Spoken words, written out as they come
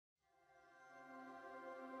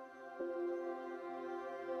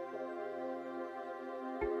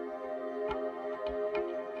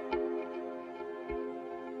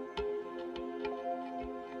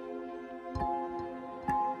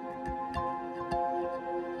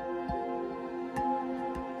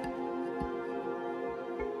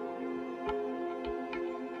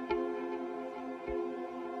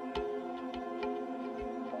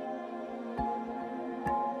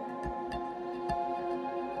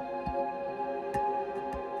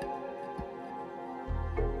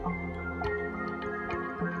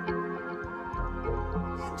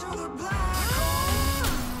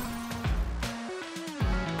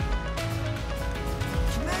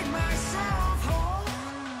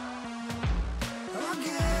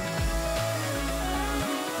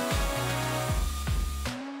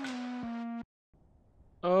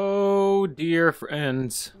Dear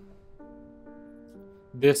friends,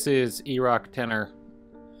 this is Erock Tenor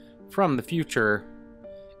from the future.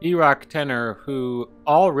 Erock Tenor, who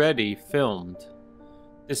already filmed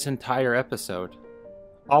this entire episode,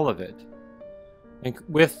 all of it. And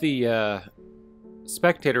with the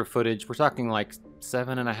spectator footage, we're talking like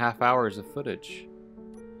 7.5 hours of footage.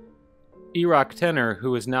 Erock Tenor,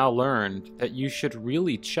 who has now learned that you should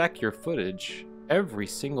really check your footage every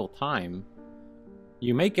single time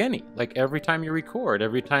you make any. Like every time you record,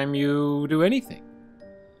 every time you do anything.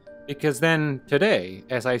 Because then today,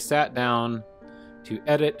 as I sat down to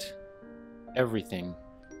edit everything,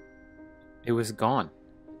 it was gone.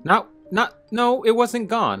 No, it wasn't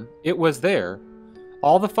gone. It was there.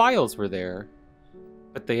 All the files were there,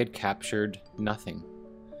 but they had captured nothing.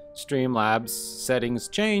 Streamlabs settings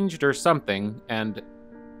changed or something, and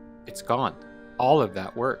it's gone. All of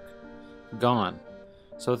that work, gone.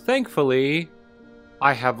 So thankfully,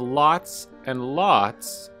 I have lots and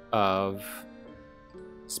lots of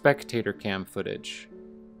spectator cam footage,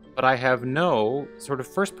 but I have no sort of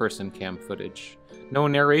first-person cam footage, no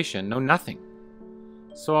narration, no nothing.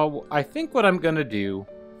 So I think what I'm gonna do,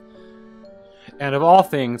 and of all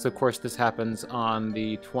things, of course, this happens on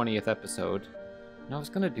the 20th episode, and I was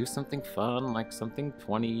gonna do something fun, like something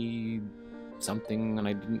 20-something, and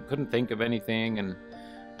I couldn't think of anything, and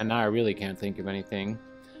now I really can't think of anything.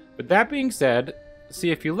 But that being said, see,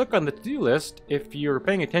 if you look on the to-do list, if you're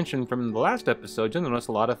paying attention from the last episode, you'll notice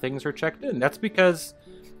a lot of things are checked in. That's because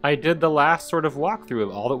I did the last sort of walkthrough of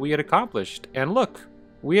all that we had accomplished. And look,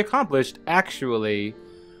 we accomplished actually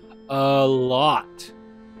a lot.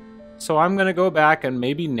 So I'm going to go back and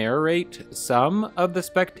maybe narrate some of the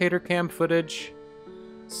spectator cam footage,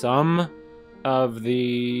 some of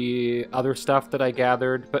the other stuff that I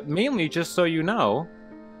gathered, but mainly just so you know,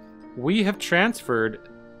 we have transferred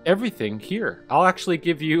everything here. I'll actually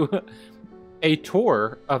give you a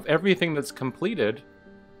tour of everything that's completed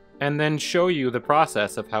and then show you the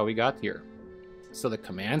process of how we got here. So the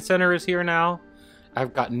command center is here now.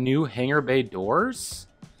 I've got new hangar bay doors.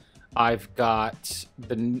 I've got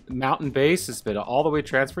the mountain base has been all the way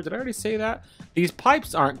transferred. Did I already say that? These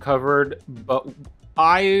pipes aren't covered, but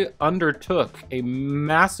I undertook a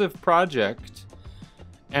massive project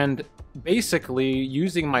and basically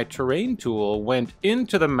using my terrain tool went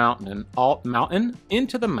into the mountain all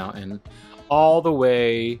the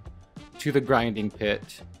way to the grinding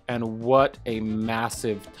pit, and what a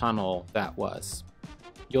massive tunnel that was.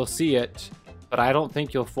 You'll see it, but I don't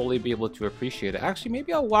think you'll fully be able to appreciate it. Actually,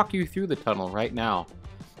 maybe I'll walk you through the tunnel right now,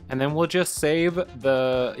 and then we'll just save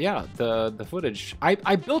the footage.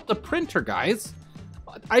 I built the printer, guys.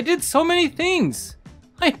 I did so many things.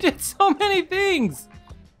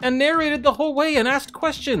 And narrated the whole way and asked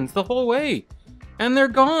questions the whole way. And they're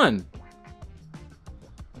gone.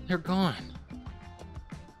 They're gone.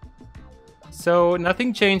 So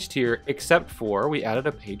nothing changed here except for we added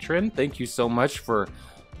a patron. Thank you so much for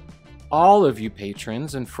all of you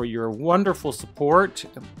patrons and for your wonderful support.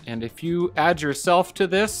 And if you add yourself to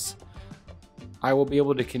this, I will be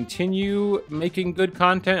able to continue making good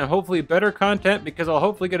content and hopefully better content, because I'll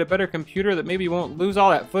hopefully get a better computer that maybe won't lose all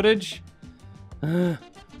that footage.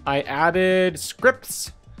 I added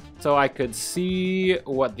scripts so I could see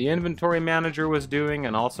what the inventory manager was doing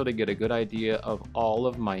and also to get a good idea of all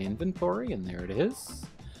of my inventory, and there it is.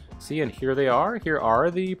 See, and here they are. Here are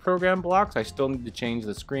the program blocks. I still need to change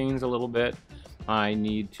the screens a little bit. I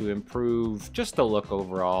need to improve just the look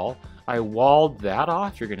overall. I walled that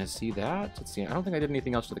off. You're going to see that. Let's see. I don't think I did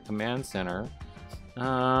anything else to the command center.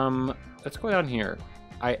 Let's go down here.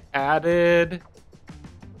 I added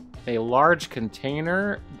a large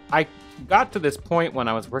container. I got to this point when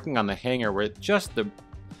I was working on the hangar where just the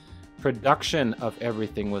production of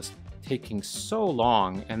everything was taking so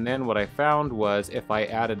long, and then what I found was if I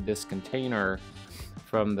added this container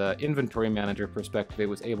from the inventory manager perspective, it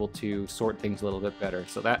was able to sort things a little bit better.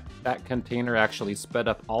 So that container actually sped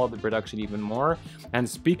up all of the production even more. And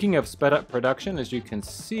speaking of sped up production, as you can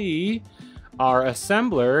see, our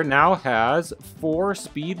assembler now has 4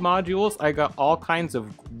 speed modules. I got all kinds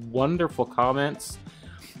of wonderful comments.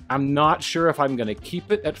 I'm not sure if I'm going to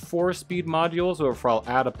keep it at 4 speed modules or if I'll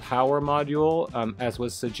add a power module, as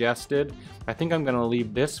was suggested. I think I'm going to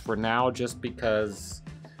leave this for now just because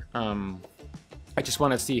I just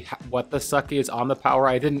want to see what the suck is on the power.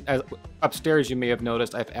 I didn't, upstairs you may have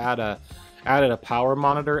noticed, I've added a power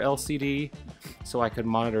monitor LCD so I could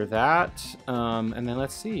monitor that. And then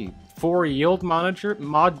let's see. 4 yield monitors?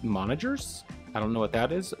 I don't know what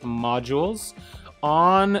that is. Modules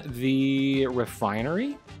on the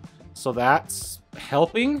refinery. So that's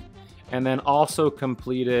helping. and then also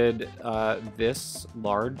completed this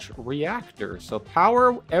large reactor. So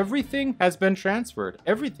power, everything has been transferred,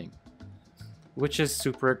 everything, which is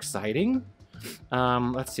super exciting.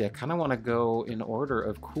 Let's see, I kind of want to go in order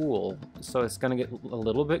of cool. So it's going to get a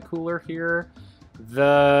little bit cooler here.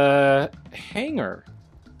 The hangar,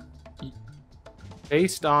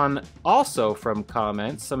 based on also from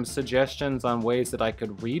comments, some suggestions on ways that I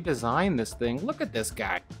could redesign this thing. Look at this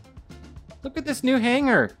guy. Look at this new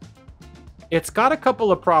hangar. It's got a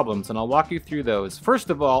couple of problems, and I'll walk you through those. First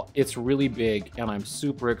of all, it's really big, and I'm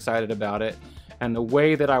super excited about it. And the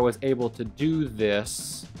way that I was able to do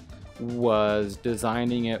this was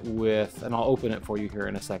designing it with, and I'll open it for you here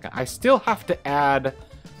in a second. I still have to add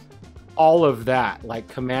all of that, like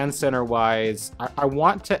command center wise. I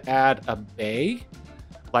want to add a bay,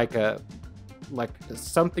 like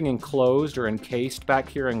something enclosed or encased back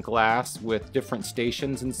here in glass with different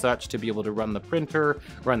stations and such to be able to run the printer,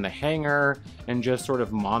 run the hangar, and just sort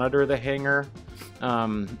of monitor the hangar.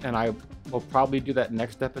 And I will probably do that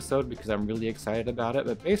next episode because I'm really excited about it.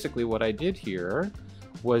 But basically what I did here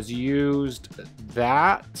was used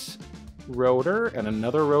that rotor and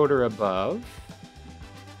another rotor above,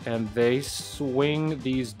 and they swing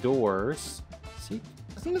these doors. See?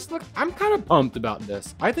 Doesn't this look... I'm kind of pumped about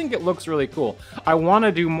this. I think it looks really cool. I want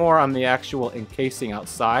to do more on the actual encasing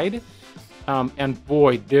outside. And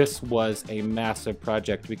boy, this was a massive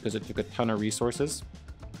project because it took a ton of resources.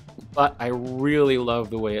 But I really love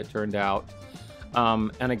the way it turned out.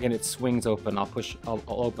 And again, it swings open. I'll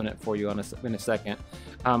open it for you in a second.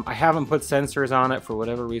 I haven't put sensors on it for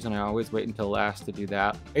whatever reason. I always wait until last to do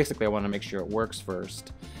that. Basically, I want to make sure it works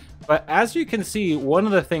first. But as you can see, one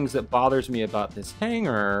of the things that bothers me about this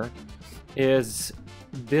hangar is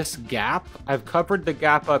this gap. I've covered the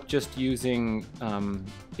gap up just using,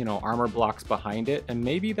 you know, armor blocks behind it, and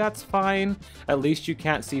maybe that's fine. At least you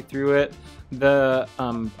can't see through it.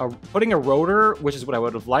 Putting a rotor, which is what I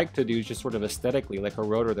would have liked to do, just sort of aesthetically, like a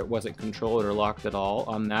rotor that wasn't controlled or locked at all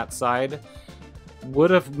on that side,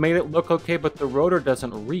 would have made it look okay, but the rotor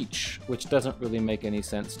doesn't reach, which doesn't really make any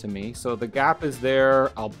sense to me. So the gap is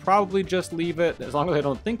there. I'll probably just leave it. As long as I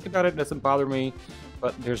don't think about it, it doesn't bother me.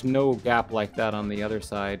 But there's no gap like that on the other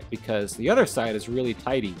side because the other side is really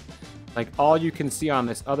tidy. Like all you can see on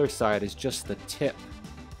this other side is just the tip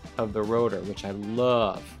of the rotor, which I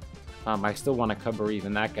love. I still want to cover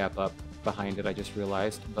even that gap up behind it, I just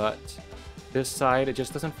realized, but this side, it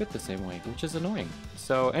just doesn't fit the same way, which is annoying.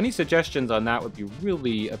 So any suggestions on that would be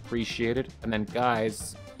really appreciated. And then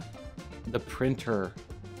guys, the printer.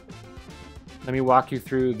 Let me walk you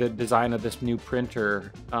through the design of this new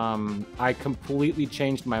printer. I completely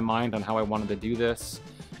changed my mind on how I wanted to do this,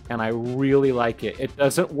 and I really like it. It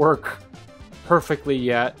doesn't work perfectly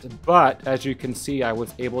yet, but as you can see, I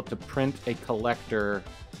was able to print a collector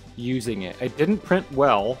using it. It didn't print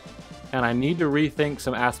well, and I need to rethink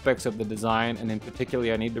some aspects of the design, and in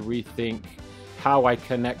particular, I need to rethink how I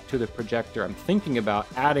connect to the projector. I'm thinking about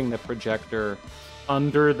adding the projector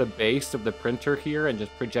under the base of the printer here and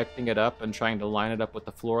just projecting it up and trying to line it up with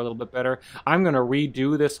the floor a little bit better. I'm going to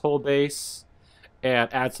redo this whole base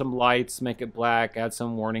and add some lights, make it black, add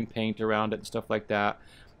some warning paint around it and stuff like that.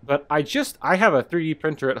 But I have a 3D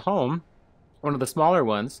printer at home, one of the smaller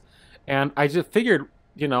ones, and I just figured,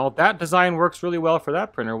 you know, that design works really well for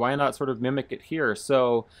that printer. Why not sort of mimic it here?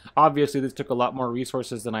 So obviously this took a lot more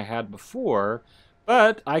resources than I had before,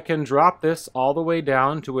 but I can drop this all the way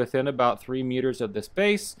down to within about 3 meters of this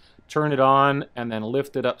base, turn it on, and then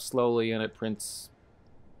lift it up slowly, and it prints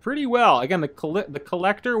pretty well. Again, the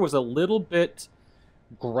collector was a little bit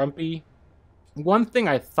grumpy. One thing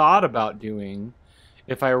I thought about doing,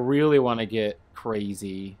 if I really want to get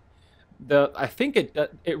crazy, I think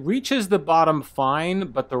it reaches the bottom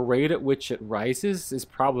fine, but the rate at which it rises is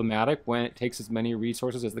problematic when it takes as many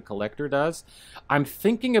resources as the collector does. I'm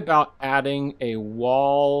thinking about adding a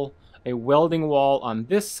wall, a welding wall on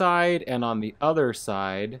this side and on the other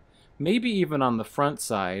side, maybe even on the front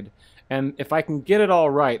side. And if I can get it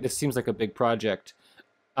all right, this seems like a big project,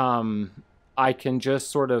 I can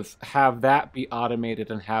just sort of have that be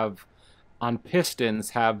automated and have on pistons,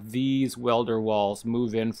 have these welder walls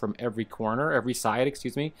move in from every corner, every side,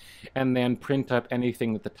 excuse me, and then print up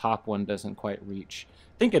anything that the top one doesn't quite reach.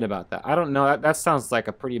 Thinking about that. I don't know, that sounds like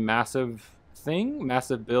a pretty massive thing,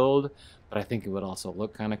 massive build, but I think it would also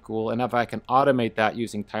look kind of cool. And if I can automate that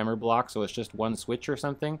using timer blocks, so it's just one switch or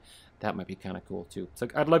something, that might be kind of cool too. So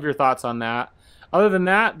I'd love your thoughts on that. Other than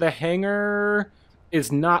that, the hangar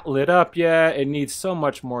is not lit up yet. It needs so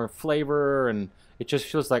much more flavor, and it just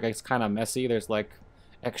feels like it's kind of messy. There's like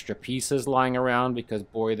extra pieces lying around because,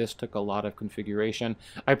 boy, this took a lot of configuration.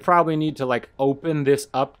 I probably need to, like, open this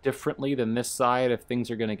up differently than this side if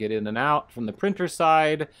things are going to get in and out from the printer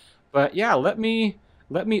side. But, yeah, let me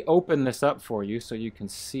open this up for you so you can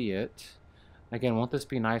see it. Again, won't this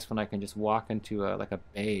be nice when I can just walk into like a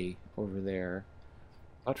bay over there?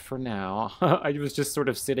 But for now, I was just sort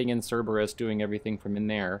of sitting in Cerberus doing everything from in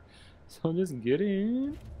there. So I'll just get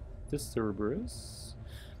in to Cerberus.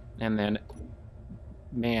 And then,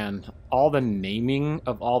 man, all the naming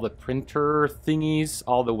of all the printer thingies,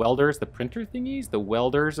 all the welders, the printer thingies, the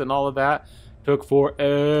welders and all of that took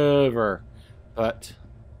forever. But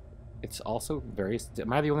it's also very...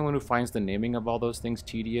 Am I the only one who finds the naming of all those things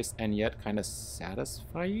tedious and yet kind of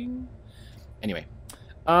satisfying? Anyway.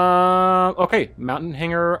 Okay, mountain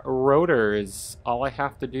hanger rotors. All I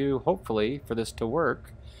have to do, hopefully, for this to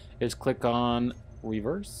work is click on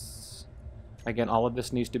reverse. Again, all of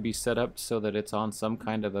this needs to be set up so that it's on some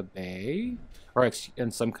kind of a bay. Or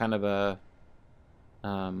in some kind of a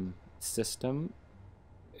system.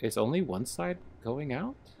 Is only one side going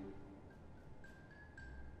out?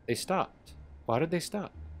 They stopped. Why did they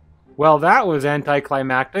stop? Well, that was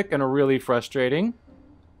anticlimactic and really frustrating.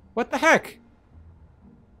 What the heck?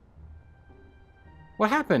 What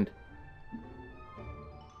happened?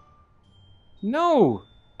 No!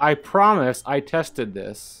 I promise I tested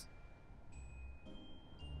this.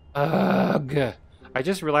 Ugh. I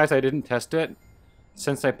just realized I didn't test it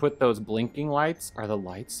since I put those blinking lights. Are the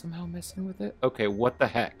lights somehow messing with it? Okay, what the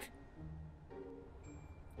heck?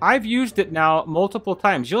 I've used it now multiple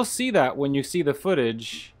times. You'll see that when you see the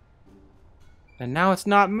footage. And now it's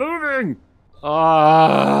not moving!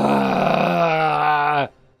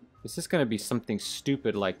 This is going to be something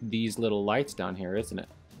stupid like these little lights down here, isn't it?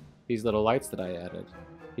 These little lights that I added.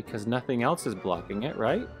 Because nothing else is blocking it,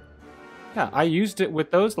 right? Yeah, I used it with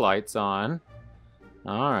those lights on.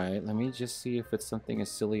 Alright, let me just see if it's something as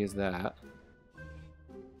silly as that.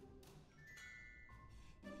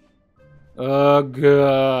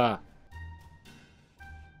 Ugh.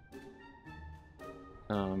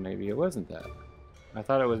 Oh, maybe it wasn't that. I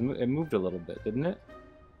thought it was. It moved a little bit, didn't it?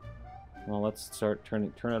 Well, let's start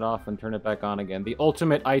turn it off and turn it back on again. The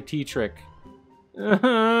ultimate IT trick.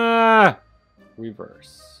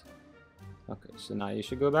 Reverse. Okay, so now you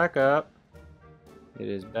should go back up. It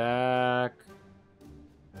is back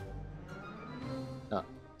up.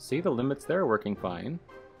 See, the limits there are working fine.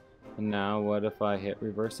 And now what if I hit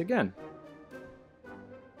reverse again?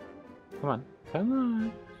 Come on. Come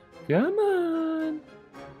on. Come on.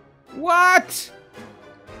 What?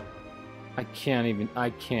 I can't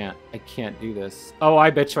do this. Oh, I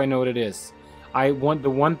bet you I know what it is. The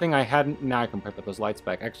one thing I hadn't... Now I can put those lights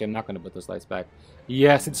back. Actually, I'm not going to put those lights back.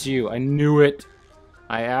 Yes, it's you. I knew it.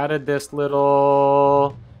 I added this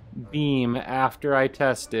little beam after I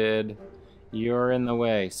tested. You're in the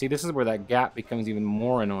way. See, this is where that gap becomes even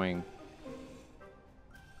more annoying.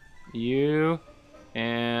 You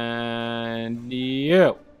and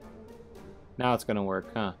you. Now it's gonna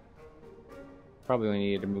work, huh? Probably we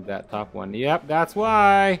needed to move that top one. Yep, that's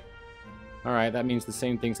why. Alright, that means the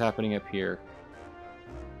same thing's happening up here.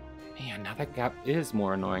 Man, now that gap is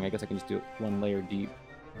more annoying. I guess I can just do it one layer deep.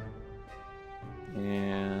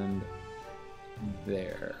 And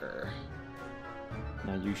there.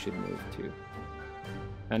 Now you should move too.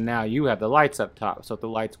 And now you have the lights up top. So if the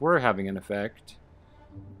lights were having an effect...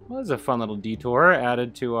 Well, this is a fun little detour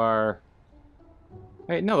added to our...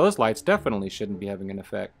 Wait, no, those lights definitely shouldn't be having an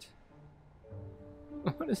effect.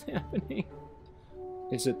 What is happening?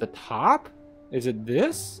 Is it the top? Is it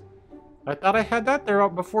this? I thought I had that there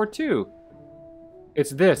before too. It's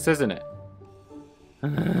this, isn't it?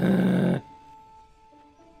 Now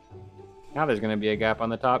there's going to be a gap on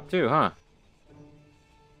the top too, huh?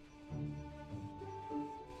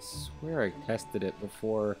 I swear I tested it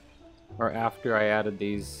before or after I added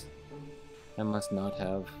these. I must not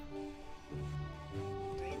have.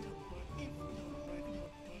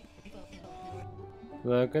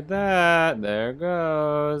 Look at that. There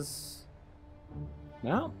goes.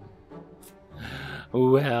 No.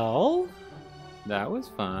 Well, that was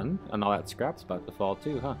fun. And all that scrap's about to fall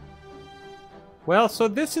too, huh? Well, so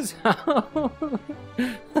this is how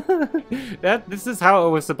this is how it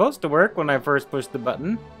was supposed to work when I first pushed the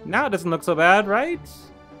button. Now it doesn't look so bad, right?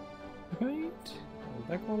 Right?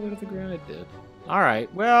 Back all the way to the ground, it did.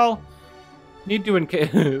 Alright, well, need to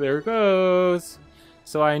encase... There it goes!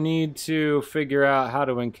 So I need to figure out how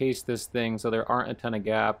to encase this thing so there aren't a ton of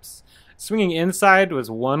gaps. Swinging inside was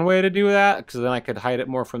one way to do that, because then I could hide it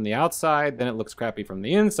more from the outside, then it looks crappy from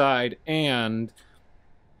the inside, and...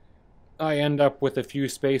 I end up with a few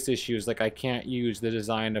space issues, like I can't use the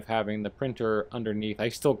design of having the printer underneath. I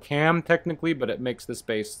still can technically, but it makes the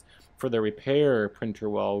space for the repair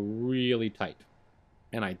printer well really tight.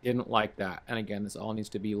 And I didn't like that. And again, this all needs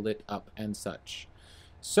to be lit up and such.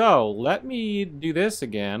 So let me do this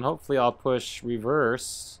again. Hopefully I'll push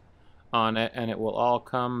reverse on it and it will all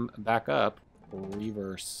come back up.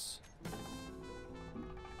 Reverse.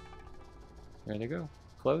 There they go.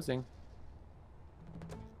 Closing.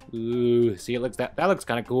 Ooh, see, it looks that looks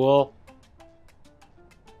kind of cool.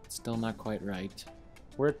 Still not quite right.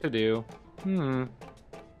 Work to do.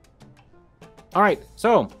 All right,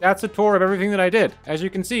 so that's a tour of everything that I did. As you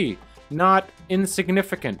can see, not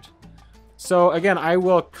insignificant. So again, I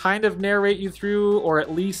will kind of narrate you through, or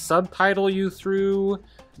at least subtitle you through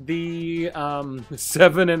the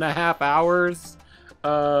 7.5 hours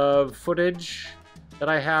of footage that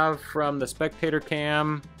I have from the spectator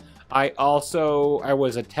cam. I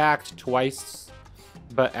was attacked twice,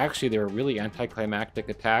 but actually they were really anticlimactic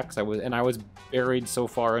attacks. I was buried so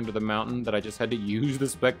far under the mountain that I just had to use the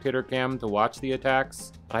spectator cam to watch the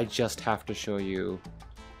attacks. But I just have to show you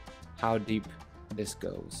how deep this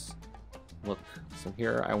goes. Look, so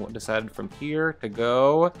here I decided from here to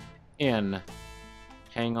go in.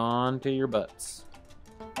 Hang on to your butts.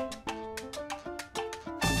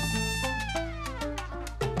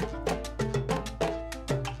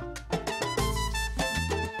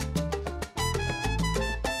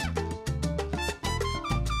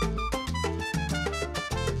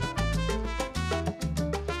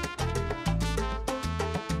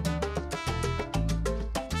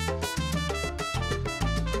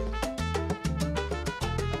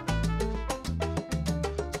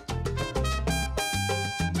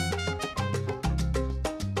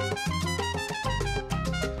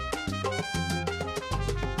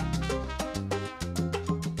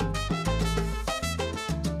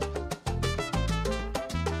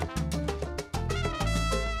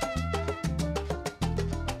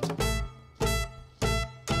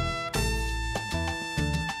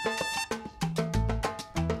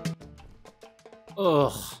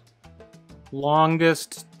 Ugh.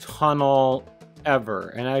 Longest tunnel ever.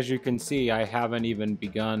 And as you can see, I haven't even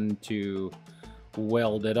begun to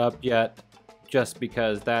weld it up yet, just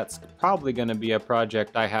because that's probably going to be a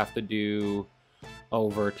project I have to do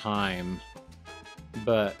over time.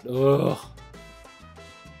 But, ugh.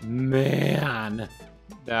 Man,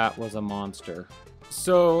 that was a monster.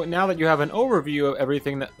 So now that you have an overview of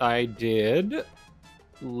everything that I did,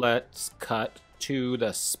 let's cut to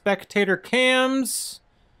the spectator cams.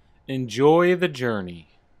 Enjoy the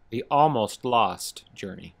journey, the almost lost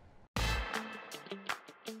journey.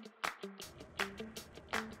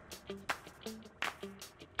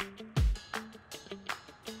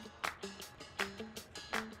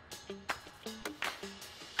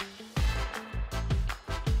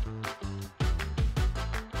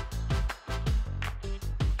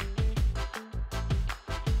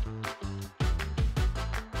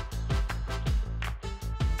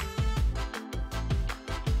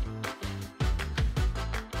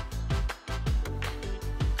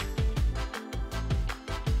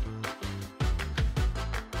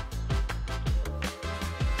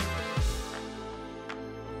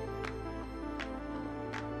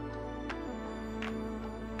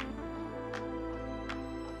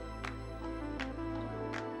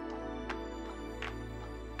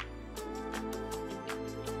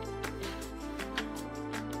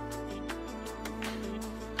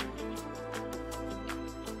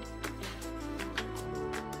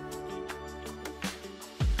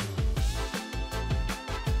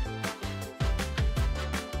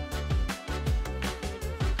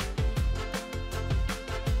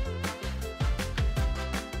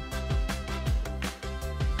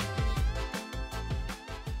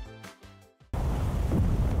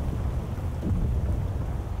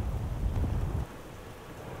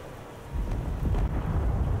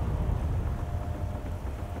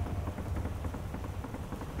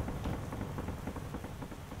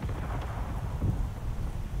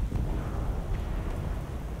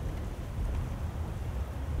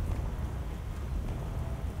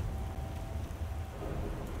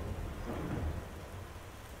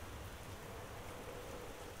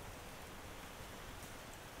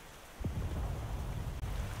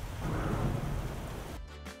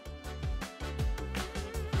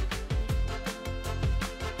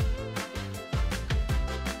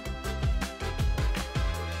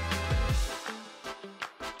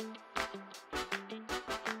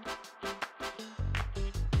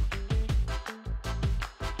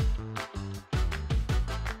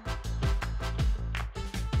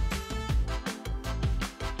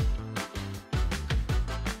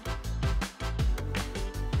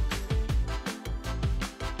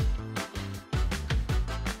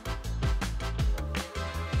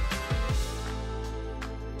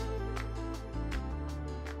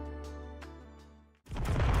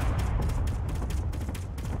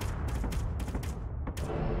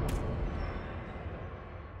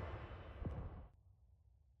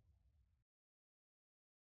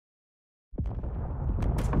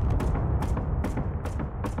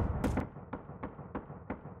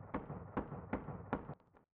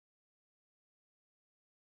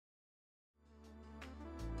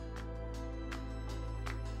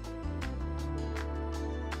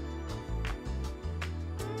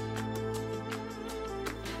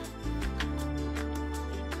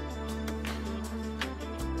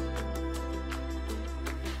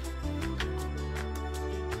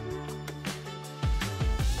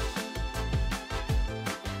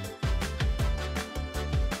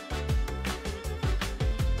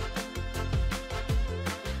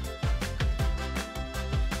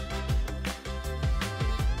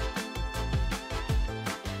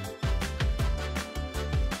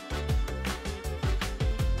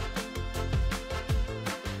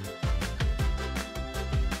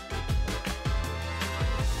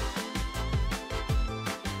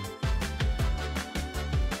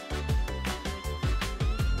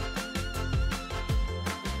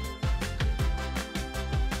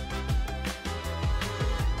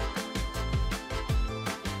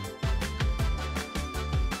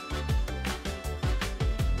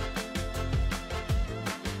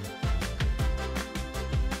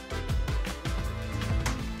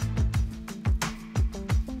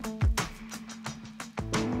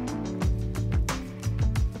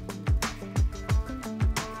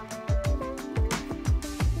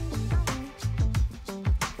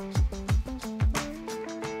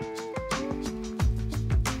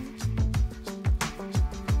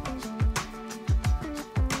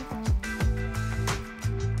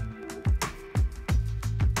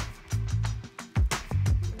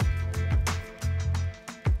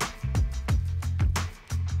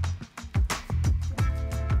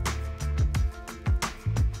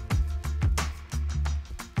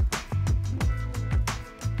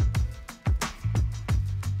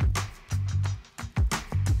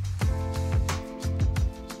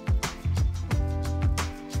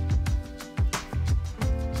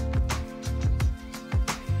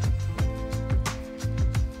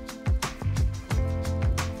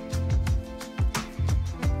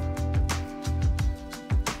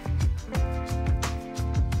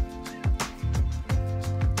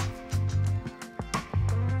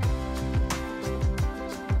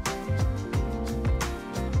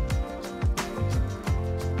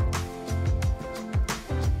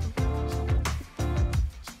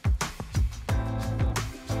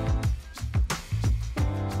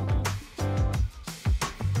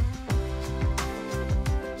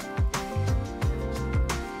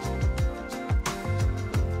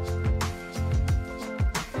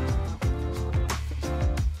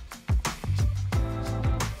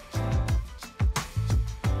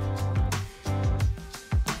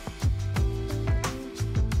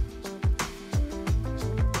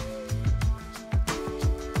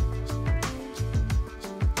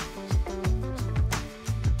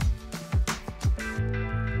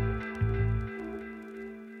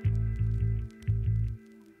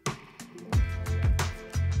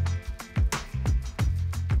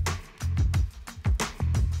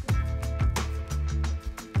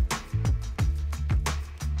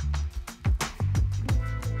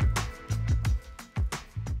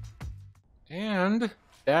 And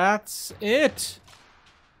that's it.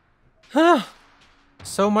 Huh.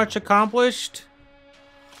 So much accomplished.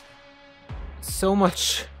 So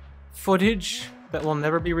much footage that will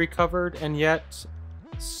never be recovered, and yet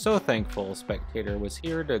so thankful Spectator was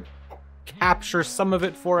here to capture some of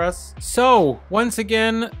it for us. So, once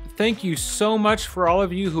again, thank you so much for all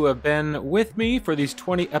of you who have been with me for these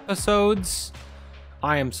 20 episodes.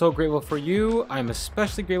 I am so grateful for you. I'm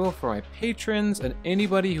especially grateful for my patrons and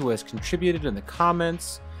anybody who has contributed in the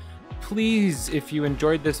comments. Please, if you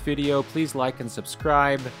enjoyed this video, please like and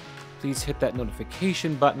subscribe. Please hit that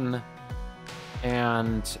notification button.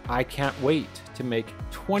 And I can't wait to make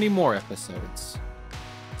 20 more episodes.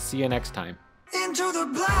 See you next time. Into the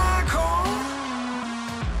black hole.